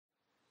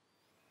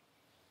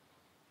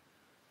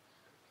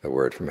The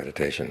word for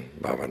meditation,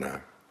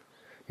 bhavana,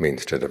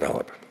 means to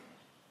develop.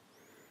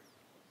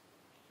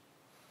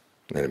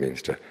 And it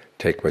means to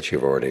take what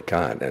you've already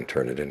got and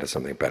turn it into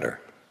something better.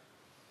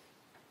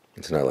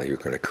 It's not like you're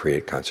going to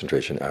create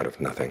concentration out of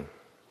nothing,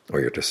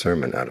 or your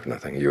discernment out of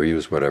nothing. You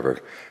use whatever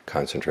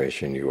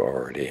concentration you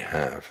already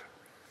have,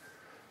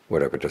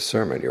 whatever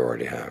discernment you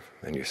already have,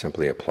 and you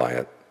simply apply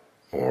it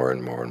more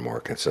and more and more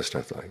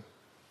consistently.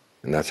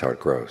 And that's how it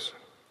grows.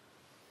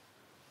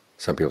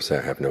 Some people say,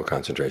 I have no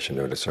concentration,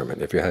 no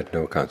discernment. If you had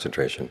no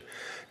concentration,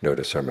 no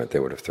discernment, they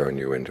would have thrown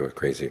you into a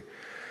crazy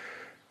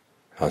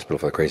hospital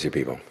for crazy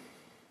people.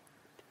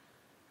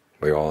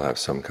 We all have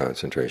some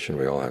concentration,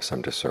 we all have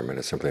some discernment.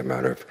 It's simply a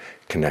matter of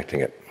connecting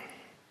it.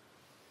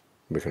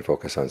 We can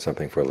focus on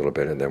something for a little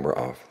bit and then we're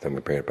off. Then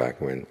we bring it back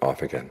and we're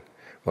off again.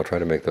 Well, try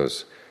to make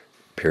those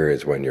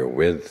periods when you're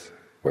with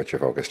what you're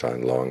focused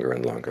on longer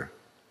and longer,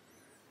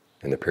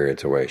 and the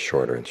periods away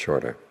shorter and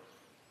shorter.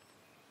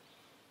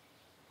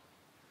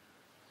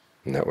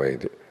 And that way,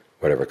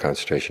 whatever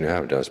concentration you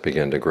have does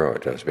begin to grow,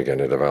 it does begin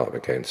to develop,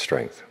 it gains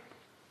strength.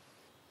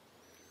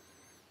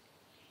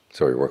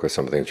 So we work with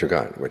something that you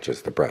got, which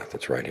is the breath.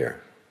 It's right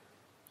here.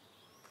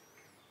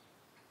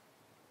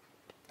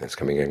 It's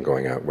coming in,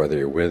 going out. Whether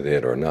you're with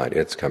it or not,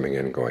 it's coming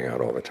in, going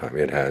out all the time.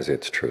 It has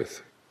its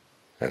truth.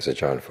 As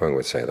Ajahn Fung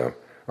would say, though,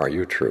 are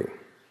you true?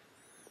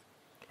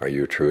 Are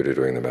you true to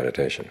doing the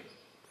meditation?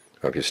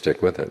 Well, if you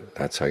stick with it,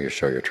 that's how you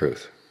show your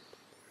truth.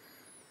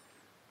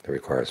 It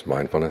requires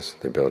mindfulness,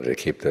 the ability to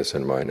keep this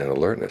in mind, and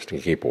alertness, to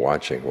keep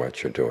watching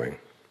what you're doing.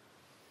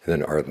 And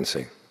then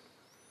ardency.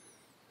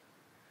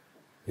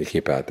 You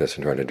keep at this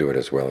and try to do it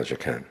as well as you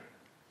can.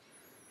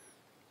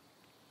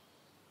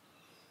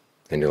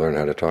 And you learn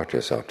how to talk to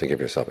yourself, to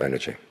give yourself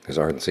energy. Because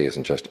ardency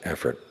isn't just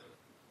effort.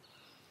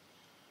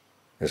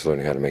 It's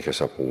learning how to make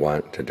yourself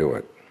want to do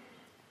it.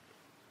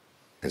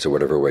 And so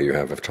whatever way you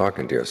have of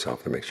talking to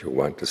yourself that makes you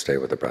want to stay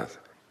with the breath,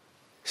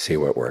 see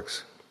what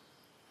works.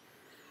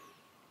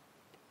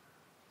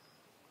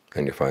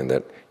 And you find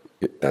that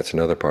that's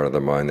another part of the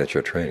mind that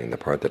you're training, the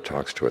part that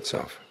talks to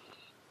itself.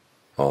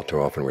 All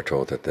too often we're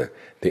told that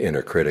the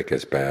inner critic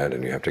is bad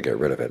and you have to get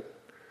rid of it.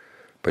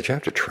 But you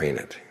have to train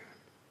it.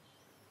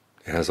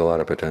 It has a lot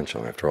of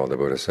potential. After all, the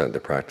Buddha said the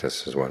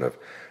practice is one of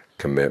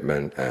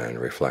commitment and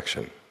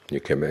reflection.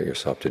 You commit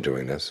yourself to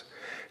doing this,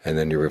 and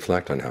then you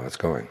reflect on how it's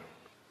going.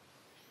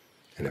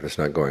 And if it's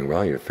not going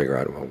well, you figure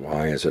out, well,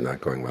 why is it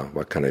not going well?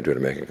 What can I do to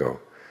make it go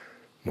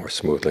more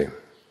smoothly?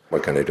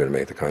 What can I do to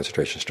make the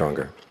concentration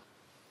stronger?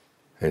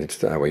 And it's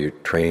that way you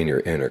train your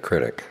inner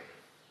critic,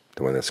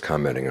 the one that's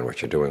commenting on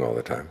what you're doing all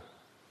the time.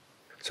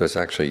 So it's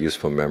actually a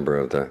useful member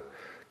of the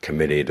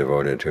committee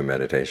devoted to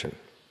meditation.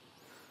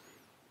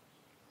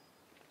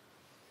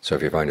 So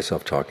if you find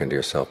yourself talking to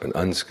yourself in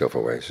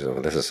unskillful ways, you say,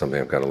 well, this is something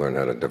I've got to learn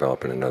how to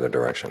develop in another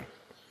direction.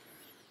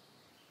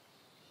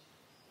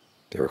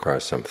 It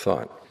requires some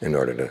thought in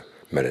order to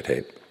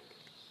meditate.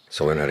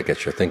 So learn how to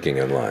get your thinking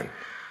in line.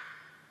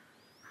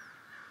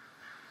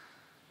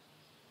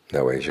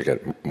 That way as you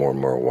get more and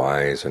more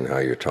wise in how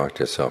you talk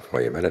to yourself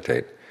while you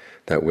meditate,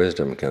 that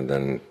wisdom can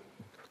then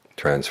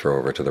transfer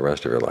over to the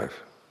rest of your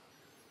life.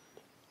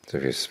 So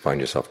if you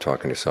find yourself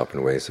talking to yourself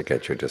in ways that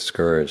get you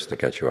discouraged, that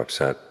get you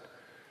upset,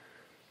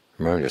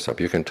 remind yourself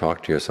you can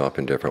talk to yourself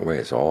in different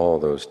ways. All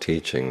those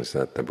teachings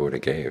that the Buddha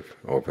gave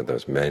over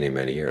those many,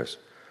 many years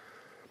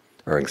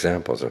are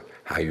examples of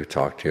how you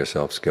talk to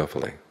yourself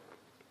skillfully.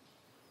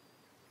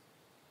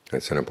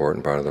 It's an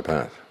important part of the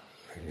path.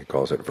 He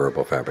calls it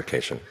verbal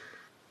fabrication.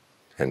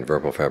 And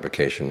verbal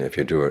fabrication, if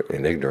you do it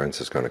in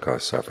ignorance, is going to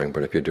cause suffering,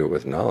 but if you do it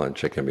with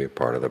knowledge, it can be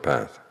part of the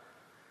path.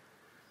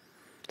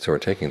 So we're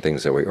taking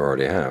things that we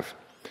already have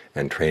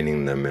and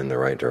training them in the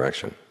right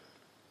direction.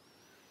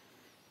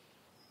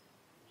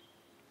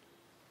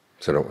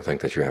 So don't think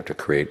that you have to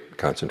create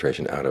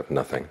concentration out of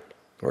nothing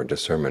or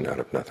discernment out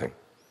of nothing.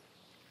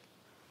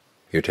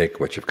 You take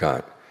what you've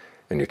got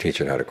and you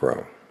teach it how to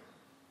grow.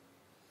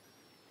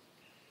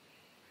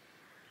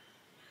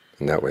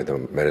 And that way the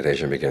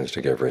meditation begins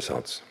to give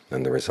results,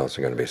 and the results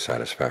are going to be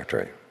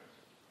satisfactory.